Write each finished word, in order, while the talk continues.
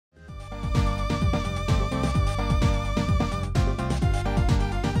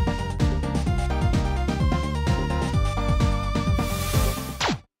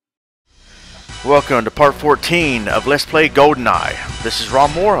Welcome to part 14 of Let's Play Goldeneye. This is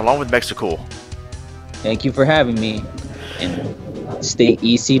Ronmower along with Mexicool. Thank you for having me in State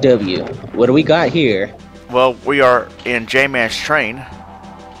ECW. What do we got here? Well, we are in J-Man's train.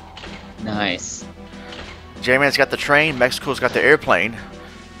 Nice. J-Man's got the train, Mexicool's got the airplane.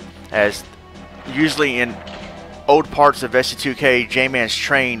 As usually in old parts of SC2K, J-Man's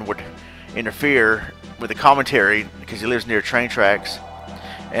train would interfere with the commentary because he lives near train tracks.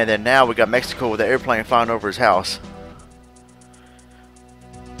 And then now we got Mexicool with the airplane flying over his house.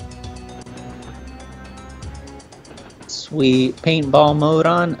 Sweet paintball mode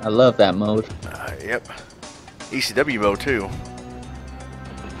on. I love that mode. Yep. ECW mode too.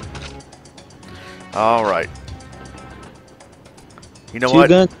 Alright. You know Two what?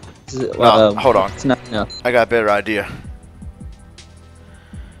 guns? Hold on. It's not enough. I got a better idea.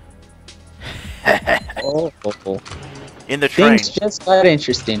 Oh. In the train. Things just got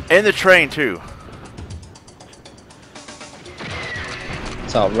interesting. In the train too.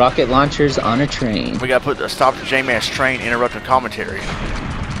 It's all rocket launchers on a train. We gotta put a stop to J-Man's train interrupting commentary.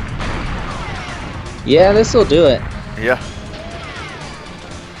 Yeah, this will do it. Yeah.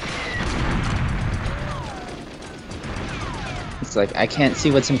 It's like, I can't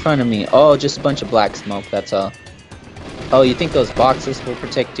see what's in front of me. Oh, just a bunch of black smoke, that's all. Oh, you think those boxes will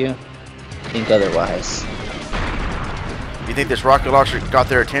protect you? Think otherwise. You think this rocket launcher got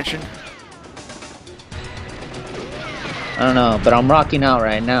their attention? I don't know, but I'm rocking out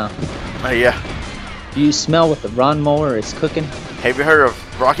right now. Yeah. Do you smell what the Ronmower is cooking? Have you heard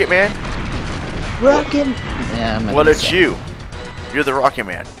of Rocket Man? Rocket? Yeah, I'm not Well, gonna it's say. you. You're the Rocket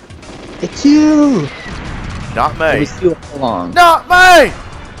Man. It's you! Not It me. was you all along. Not me!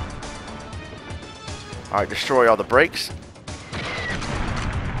 Alright, destroy all the brakes.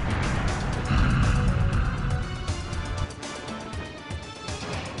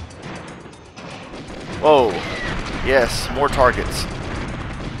 Whoa. Yes, more targets.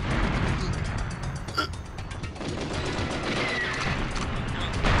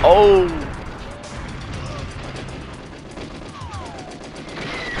 Oh.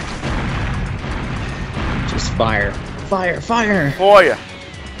 Just fire. Fire, fire! For ya.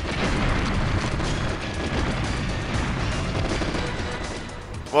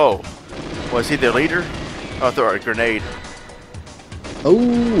 Whoa. Was he the leader? Oh, throw a grenade.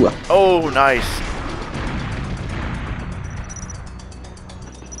 Oh! Oh, nice.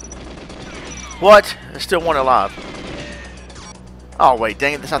 What? There's still one alive. Oh, wait,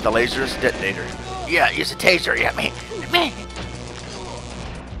 dang it, that's not the laser, it's a detonator. Yeah, it's a taser, yeah, man.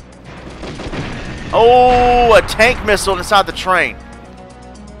 Oh, a tank missile inside the train.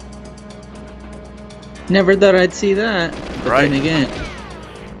 Never thought I'd see that. But Right. then again.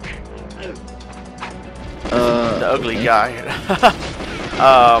 The ugly okay. guy.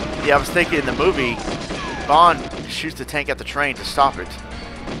 Yeah, I was thinking in the movie, Bond shoots the tank at the train to stop it.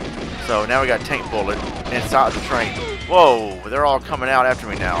 So now we got a tank bullet inside the train. Whoa, they're all coming out after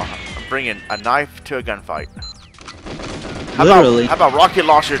me now. I'm bringing a knife to a gunfight. Literally. How about rocket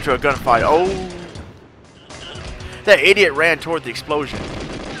launcher to a gunfight? Oh, that idiot ran toward the explosion.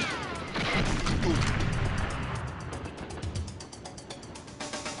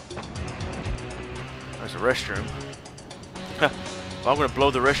 There's a restroom. Well, I'm gonna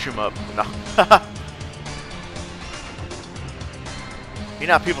blow the restroom up. No. You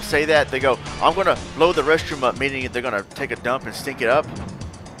know how people say that? They go, I'm gonna blow the restroom up, meaning they're gonna take a dump and stink it up.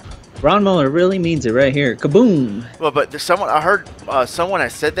 Ronmower really means it right here. Kaboom! Well, but there's someone, I heard someone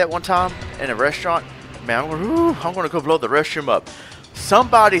had said that one time in a restaurant. Man, I'm gonna go blow the restroom up.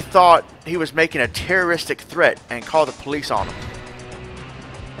 Somebody thought he was making a terroristic threat and called the police on him.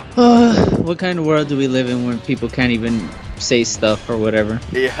 What kind of world do we live in where people can't even say stuff or whatever?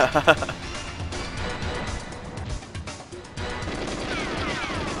 Yeah.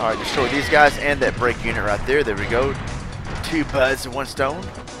 Alright, destroy these guys and that brake unit right there. There we go. 2 birds with 1 stone.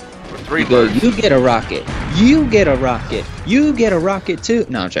 Or 3 You go, birds. you get a rocket. You get a rocket. You get a rocket too.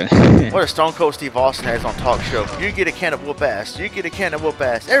 No, I'm joking. What a Stone Cold Steve Austin has on talk show. You get a can of whoop ass. You get a can of whoop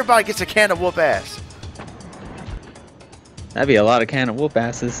ass. Everybody gets a can of whoop ass. That'd be a lot of can of whoop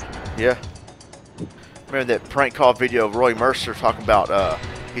asses. Yeah. Remember that prank call video of Roy Mercer talking about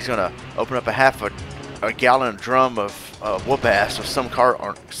he's gonna open up a gallon drum of whoop ass with some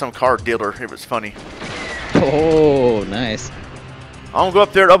car dealer. It was funny. Oh, nice. I'm gonna go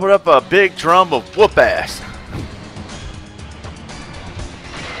up there and open up a big drum of whoop ass.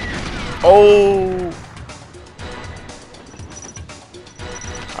 Oh.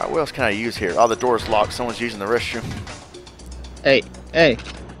 Alright, what else can I use here? Oh, the door's locked. Someone's using the restroom. Hey, hey.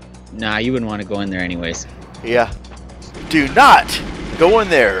 Nah, you wouldn't want to go in there anyways. Yeah. Do not go in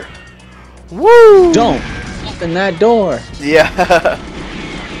there. Woo! Don't open that door. Yeah.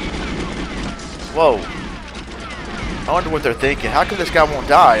 Whoa. I wonder what they're thinking. How come this guy won't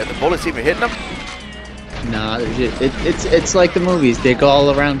die? Are the bullets even hitting him? Nah, it's like the movies. They go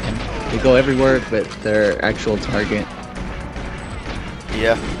all around him. They go everywhere but their actual target.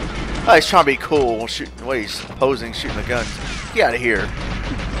 Yeah. Oh, he's trying to be cool. The way he's posing, shooting the guns. Get out of here.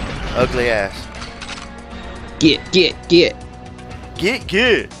 Ugly ass. Get. Get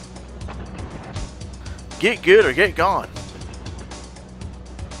good. Get good or get gone.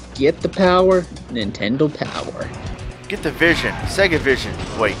 Get the power, Nintendo power. Get the vision. Sega vision.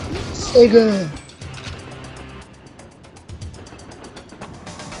 Wait. Sega.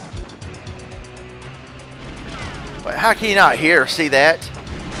 Wait, how can you not hear or see that?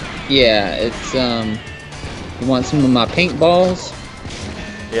 Yeah, it's you want some of my paintballs?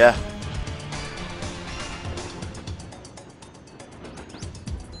 Yeah.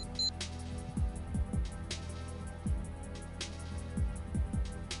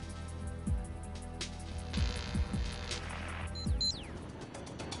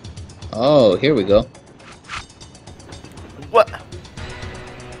 Oh, here we go. What?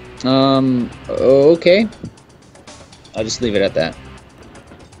 Okay. I'll just leave it at that.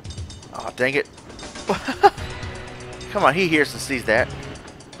 Oh, dang it. Come on, he hears and sees that.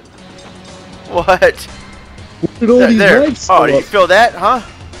 What? Look at all these There. lights Oh, go did you up. feel that, huh?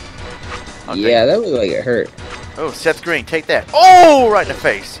 Oh, Yeah, that looked like it hurt. Oh, Seth Green, take that. Oh, right in the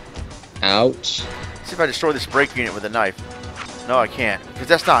face. Ouch. See if I destroy this brake unit with a knife. No, I can't, because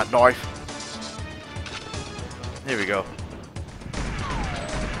that's not a knife. Here we go.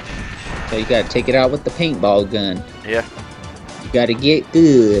 So you gotta take it out with the paintball gun. Yeah. You gotta get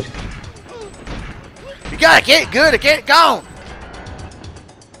good. You gotta get good or get gone.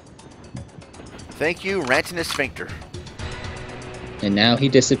 Thank you, ranting the sphincter. And now he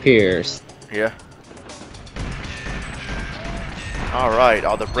disappears. Yeah. Alright,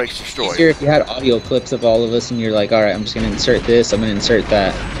 all the brakes destroyed. Easier if you had audio clips of all of us and you're like, alright, I'm just gonna insert this, I'm gonna insert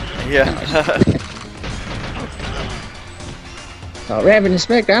that. Yeah. Rabbit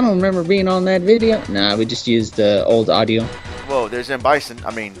Inspector, I don't remember being on that video. Nah, we just used old audio. Whoa, there's M. Bison.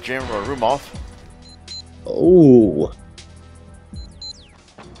 I mean, Jim Rumoff. Oh.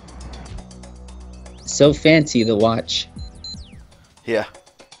 So fancy, the watch. Yeah.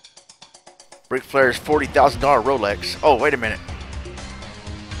 Ric Flair's $40,000 Rolex. Oh, wait a minute.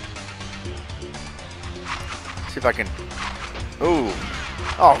 See if I can. Ooh.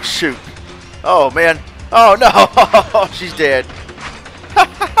 Oh, shoot. Oh, man. Oh, no. She's dead.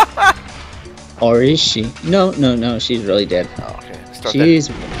 Or is she? No, she's really dead. Oh, okay. Let's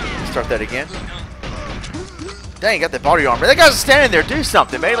start that again. Dang, got that body armor. That guy's standing there. Do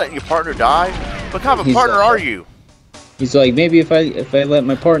something, man. Letting your partner die. What kind of a partner are you? He's like, maybe if I let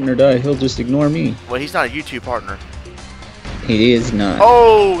my partner die, he'll just ignore me. Well, he's not a YouTube partner. He is not.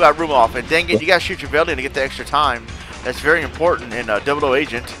 Oh, got room off. And dang it, you gotta shoot your belly to get the extra time. That's very important in 00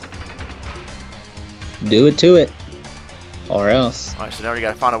 Agent. Do it to it. Or else. Alright, so now we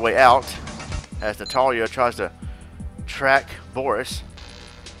gotta find a way out as Natalya tries to track Boris.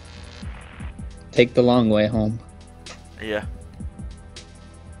 Take the long way home. Yeah.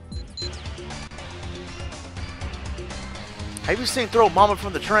 Have you seen Throw Mama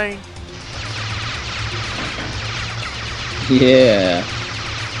from the Train? Yeah.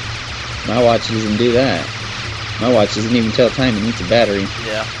 My watch doesn't do that. My watch doesn't even tell time, it needs a battery.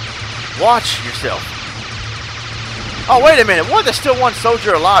 Yeah. Watch yourself. Oh, wait a minute. What? There's still one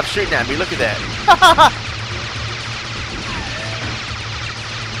soldier alive shooting at me. Look at that.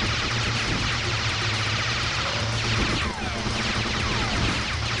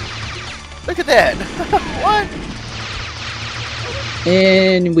 Look at that. What?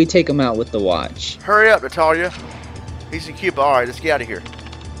 And we take him out with the watch. Hurry up, Natalya. He's in Cuba. Alright, let's get out of here.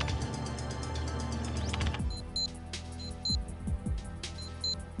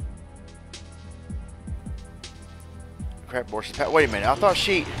 Crap, Boris. Wait a minute. I thought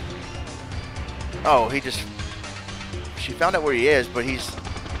she... Oh, he just... She found out where he is, but he's...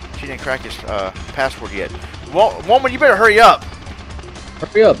 She didn't crack his password yet. Woman, you better hurry up.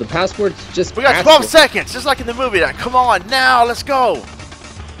 Hurry up, the password's just We got 12 seconds, just like in the movie. Come on, now, let's go.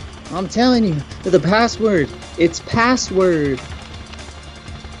 I'm telling you, the password. It's password.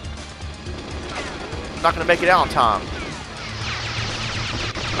 I'm not going to make it out on time.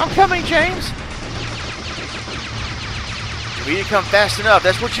 I'm coming, James. We didn't come fast enough.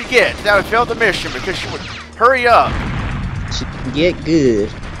 That's what you get. Now we failed the mission because you would hurry up. Get good.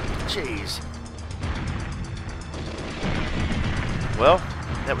 Jeez. Well,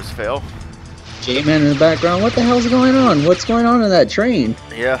 that was fail. J-Man in the background. What the hell's going on? What's going on in that train?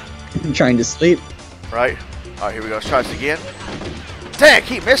 Yeah. I'm trying to sleep. Right? Alright, here we go. Let's try this again. Dang, I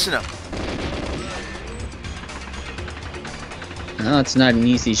keep missing him. No, it's not an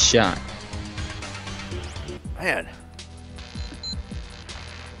easy shot. Man.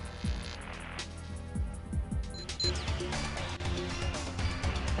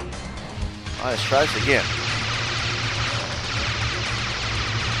 Alright, let's try this again.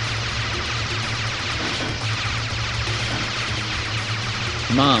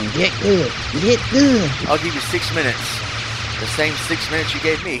 Come on, get good. Get good. I'll give you 6 minutes. The same 6 minutes you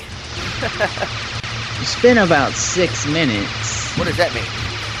gave me. It's been about 6 minutes. What does that mean?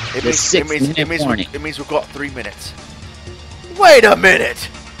 It means we'll go up 3 minutes. Wait a minute!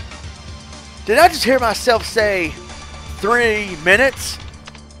 Did I just hear myself say 3 minutes?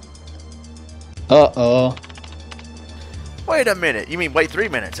 Uh-oh. Wait a minute. You mean wait 3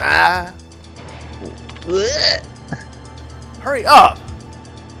 minutes? Ah. Hurry up!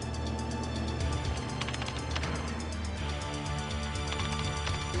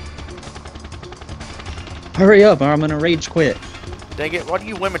 Hurry up or I'm gonna rage quit. Dang it, why do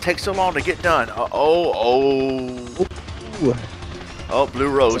you women take so long to get done? Oh, Blue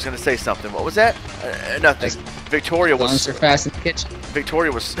Rose gonna say something. What was that? Nothing. Victoria was... They're fast in the kitchen.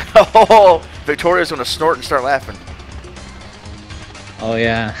 Victoria was... Oh, Victoria's gonna snort and start laughing. Oh,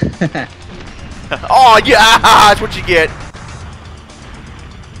 yeah. Oh, yeah, that's what you get.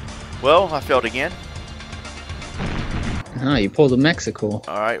 Well, I failed again. Oh, you pulled a Mexicool.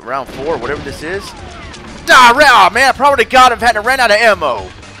 Alright, round 4, whatever this is. Ah, man, I probably got him. Had to run out of ammo.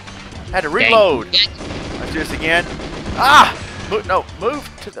 Had to reload. Let's do this again. Ah! Move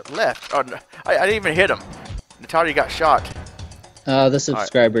to the left. Oh, no, I didn't even hit him. Natalya got shot. The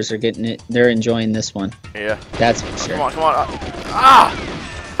subscribers are getting it. They're enjoying this one. Yeah. That's for sure. Come on.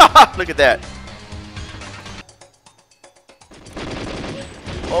 Ah! Look at that.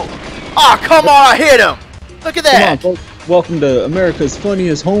 Oh. Ah, come on, I hit him. Look at that. Come on, welcome to America's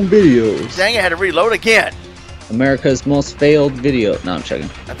Funniest Home Videos. Dang, I had to reload again. America's most failed video. No, I'm joking.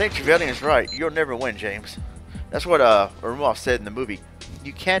 I think Trevelyan is right. You'll never win, James. That's what Ourumov said in the movie.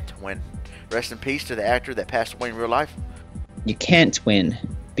 You can't win. Rest in peace to the actor that passed away in real life. You can't win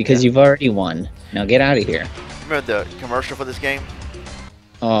because you've already won. Now get out of here. Remember the commercial for this game?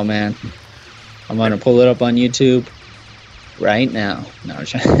 Oh man, I'm gonna pull it up on YouTube right now. No, I'm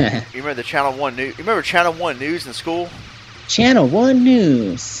joking. You remember the Channel 1 News? You remember Channel 1 News in school? Channel 1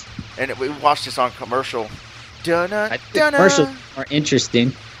 News. And we watched this on commercial. Dun-na, I think dun-na. commercials are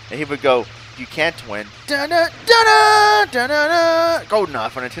interesting. And he would go, you can't win. Dun-na, dun-na, dun-na, Goldeneye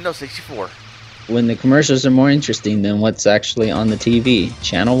for Nintendo 64. When the commercials are more interesting than what's actually on the TV.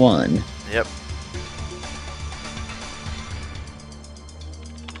 Channel 1. Yep.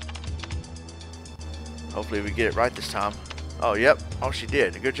 Hopefully we get it right this time. Oh, yep. Oh, she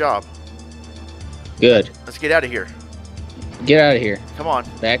did. Good job. Good. Let's get out of here. Get out of here. Come on.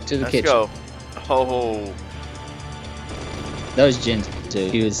 Back to the kitchen. Let's go. Oh. That was Jin too.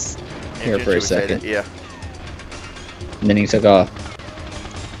 He was here for a second. Yeah. And then he took off.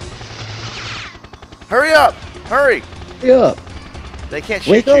 Hurry up! Hurry! Hurry up! They can't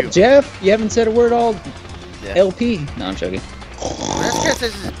shoot Wake you. up, Jeff! You haven't said a word all Yeah. LP. No, I'm joking. That's because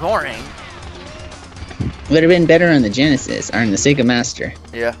this is boring. Would have been better on the Genesis or on the Sega Master.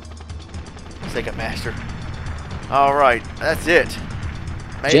 Yeah. Sega Master. Alright, that's it.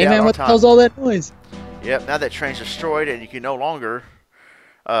 J-Man, what the hell's all that noise? Yep, now that train's destroyed and you can no longer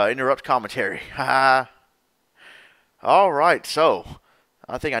interrupt commentary. Haha. Alright, so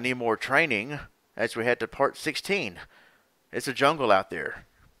I think I need more training as we head to part 16. It's a jungle out there.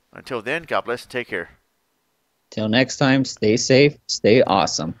 Until then, God bless and take care. Till next time, stay safe, stay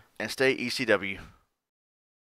awesome. And stay ECW.